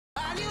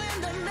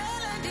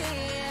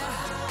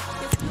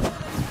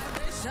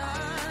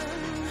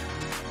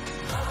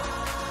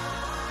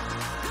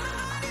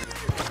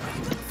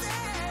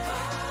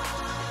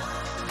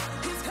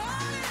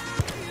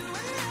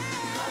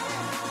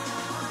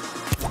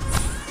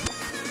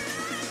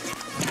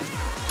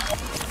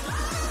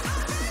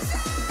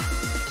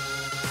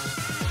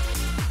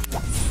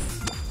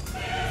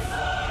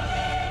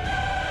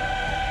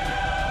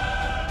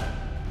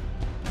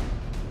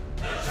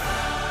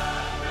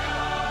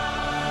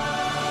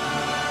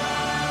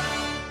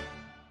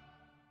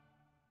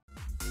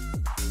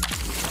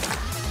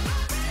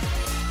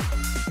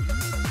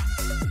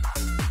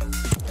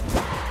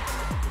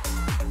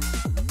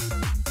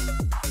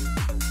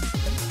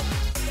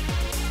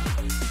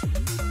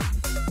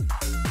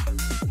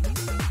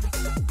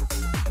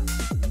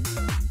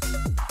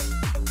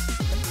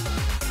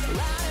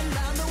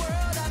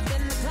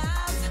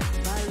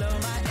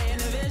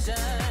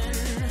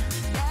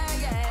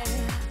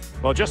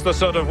Well, just the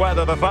sort of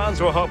weather the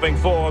fans were hoping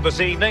for this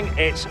evening.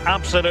 It's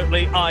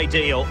absolutely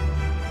ideal.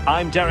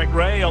 I'm Derek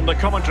Ray on the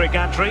commentary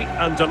gantry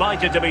and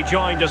delighted to be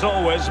joined as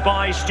always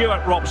by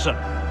Stuart Robson.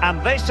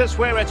 And this is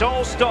where it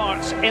all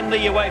starts in the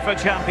UEFA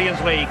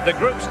Champions League, the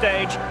group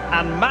stage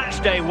and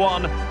match day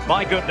one.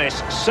 My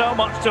goodness, so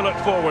much to look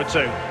forward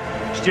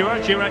to.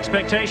 Stuart, your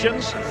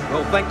expectations?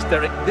 Well, thanks,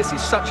 Derek. This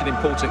is such an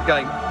important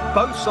game.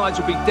 Both sides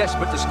will be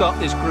desperate to start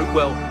this group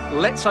well.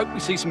 Let's hope we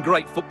see some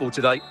great football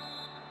today.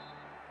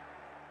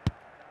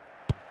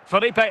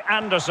 Felipe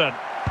Anderson.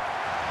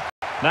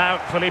 Now,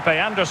 Felipe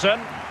Anderson.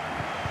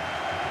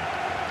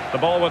 The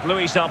ball with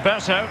Luis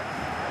Alberto.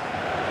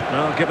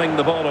 Now giving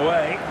the ball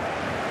away.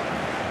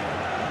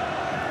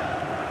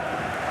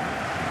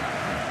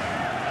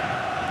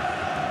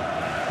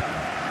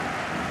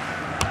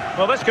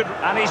 Well, this could...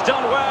 And he's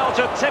done well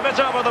to tip it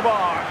over the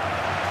bar.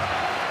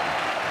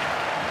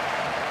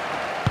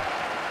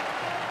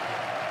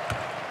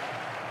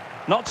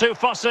 Not too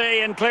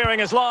fussy in clearing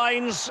his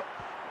lines.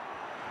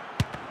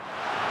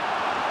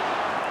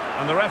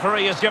 And the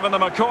referee has given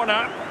them a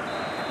corner.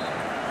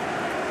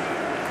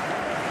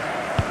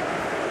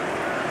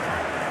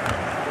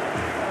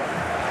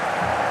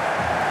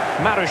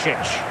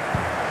 Marušić.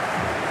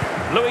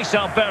 Luis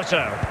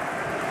Alberto.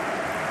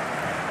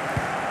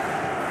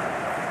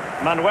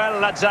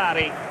 Manuel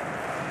Lazzari.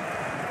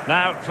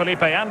 Now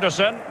Felipe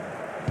Anderson.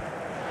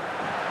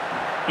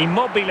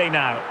 Immobile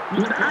now.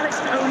 Would Alex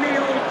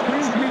O'Neill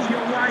please meet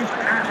your wife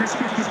at the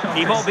 50 stop?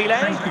 Immobile.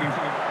 Thank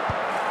you.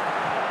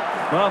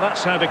 Well,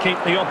 that's how to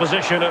keep the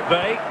opposition at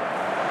bay.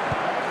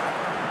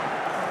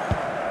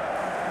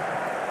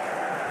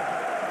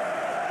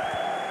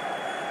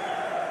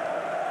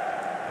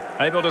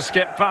 Able to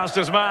skip past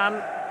his man.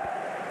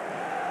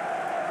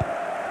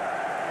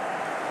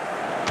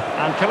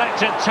 And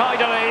collected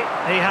tidily.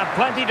 He had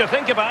plenty to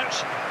think about.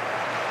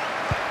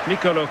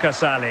 Nicolo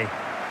Casali.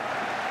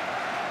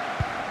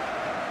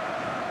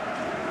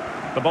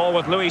 The ball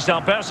with Luis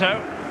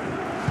Alberto.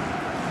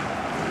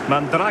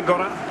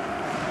 Mandragora.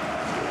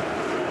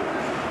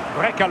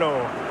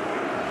 Brecalo.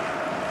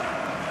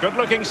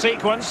 Good-looking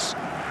sequence.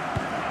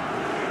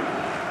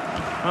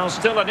 Well,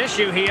 still an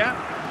issue here.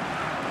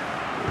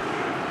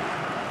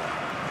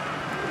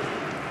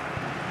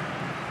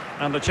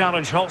 And the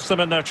challenge halts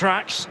them in their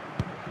tracks.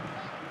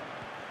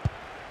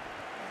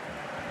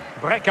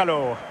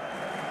 Brecalo.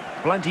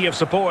 Plenty of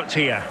support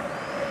here.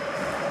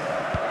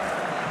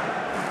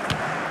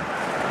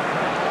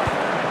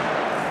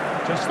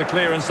 Just the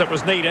clearance that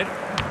was needed.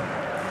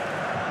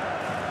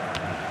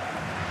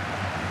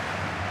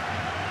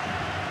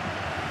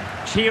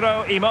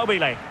 Ciro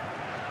Immobile.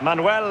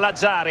 Manuel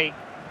Lazzari.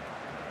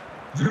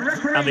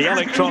 And the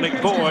electronic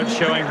board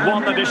showing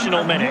 1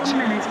 additional minute.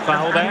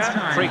 Foul there.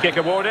 Free kick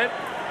awarded.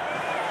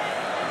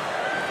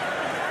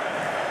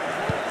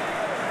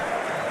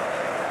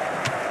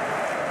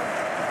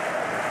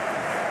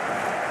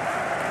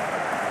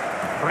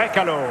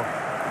 Brecalo.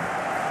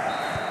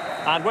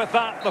 And with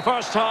that, the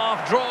first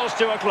half draws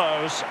to a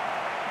close.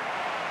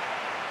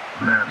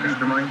 Now, please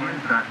remind you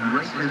that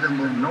racism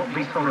will not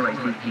be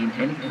tolerated in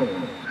any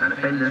form, and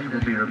offenders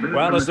will be removed.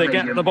 Well, from as they the get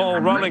stadium the ball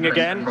and rolling might face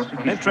again,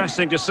 prosecution.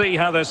 interesting to see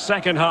how the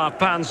second half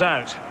pans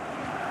out.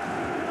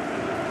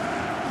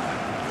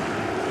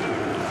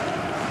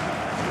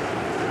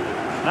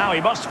 Now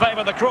he must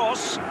favour the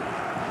cross.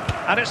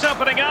 And it's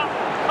opening up.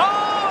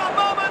 Oh, a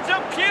moment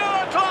of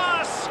pure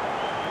class!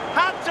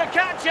 Had to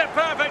catch it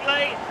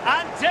perfectly,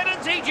 and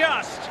didn't he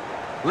just?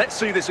 Let's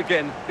see this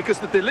again, because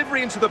the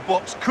delivery into the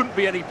box couldn't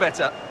be any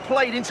better.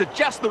 Played into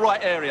just the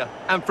right area,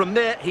 and from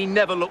there, he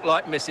never looked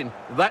like missing.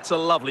 That's a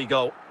lovely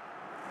goal.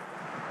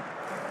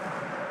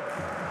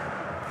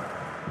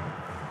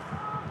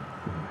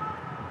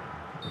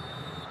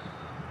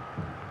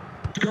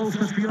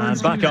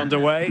 And back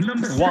underway,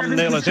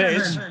 1-0 it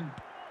is.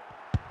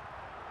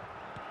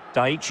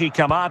 Daichi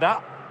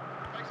Kamada.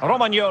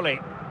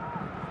 Romagnoli.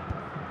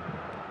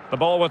 The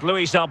ball with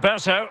Luis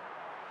Alberto.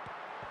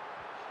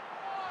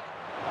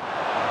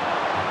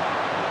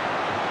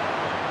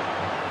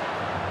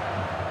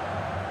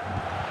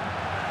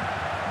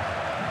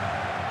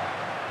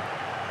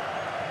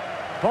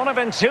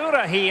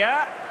 Bonaventura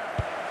here.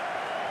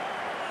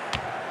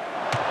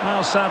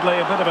 Well, sadly,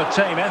 a bit of a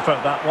tame effort,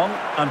 that one,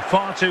 and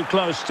far too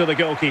close to the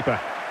goalkeeper.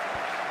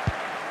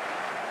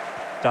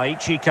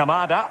 Daichi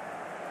Kamada.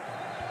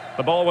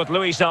 The ball with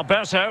Luis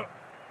Alberto.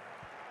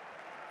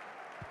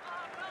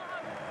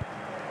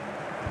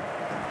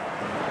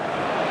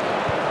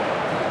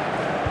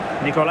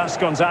 Nicolas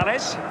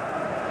Gonzalez.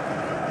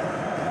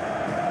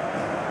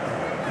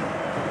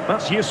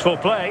 That's useful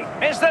play.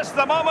 Is this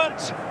the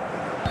moment?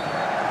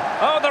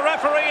 Oh, the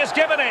referee has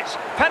given it.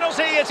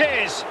 Penalty it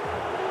is.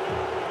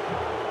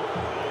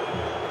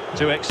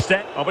 To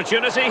extend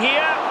opportunity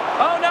here.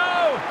 Oh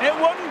no, it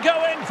wouldn't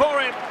go in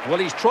for him. Well,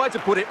 he's tried to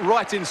put it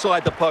right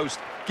inside the post.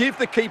 Give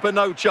the keeper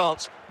no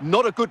chance.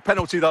 Not a good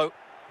penalty, though.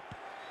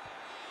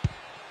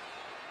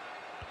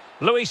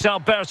 Luis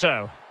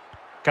Alberto.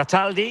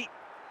 Cataldi.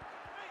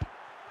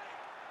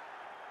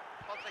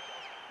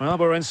 Well,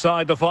 we're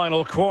inside the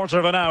final quarter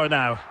of an hour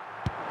now.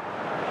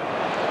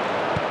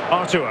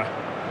 Artur.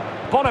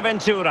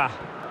 Bonaventura.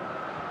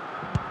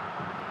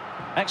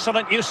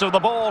 Excellent use of the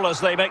ball as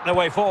they make their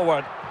way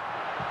forward.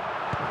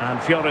 And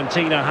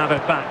Fiorentina have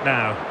it back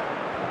now.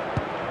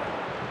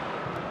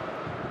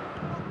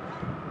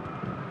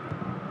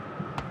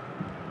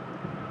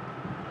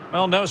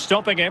 Well, no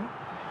stopping him.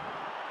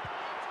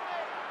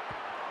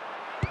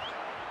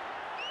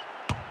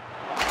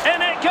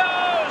 In it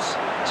goes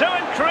to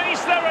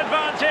increase their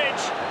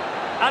advantage.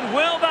 And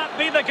will that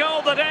be the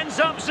goal that ends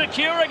up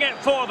securing it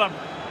for them?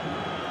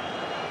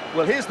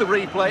 Well, here's the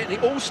replay, and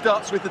it all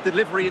starts with the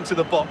delivery into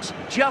the box.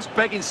 Just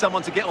begging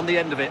someone to get on the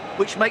end of it,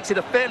 which makes it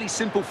a fairly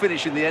simple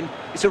finish in the end.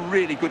 It's a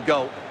really good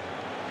goal.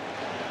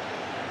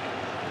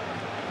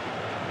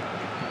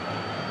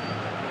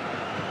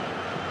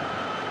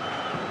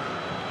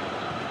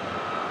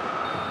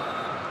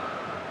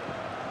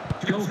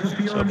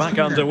 So back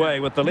underway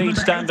with the lead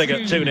standing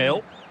at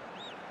 2-0.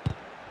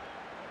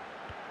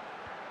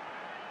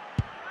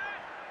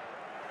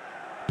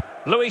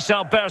 Luis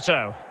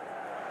Alberto.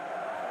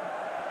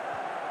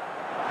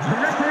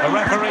 The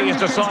referee has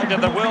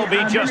decided there will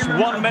be just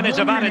 1 minute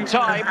of added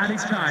time.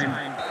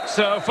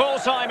 So full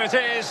time it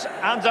is,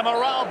 and a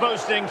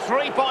morale-boosting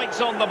 3 points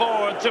on the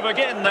board to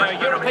begin their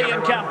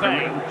European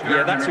campaign.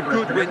 Yeah, that's a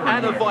good win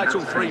and a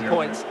vital 3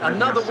 points.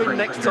 Another win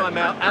next time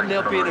out, and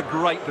they'll be in a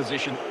great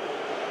position.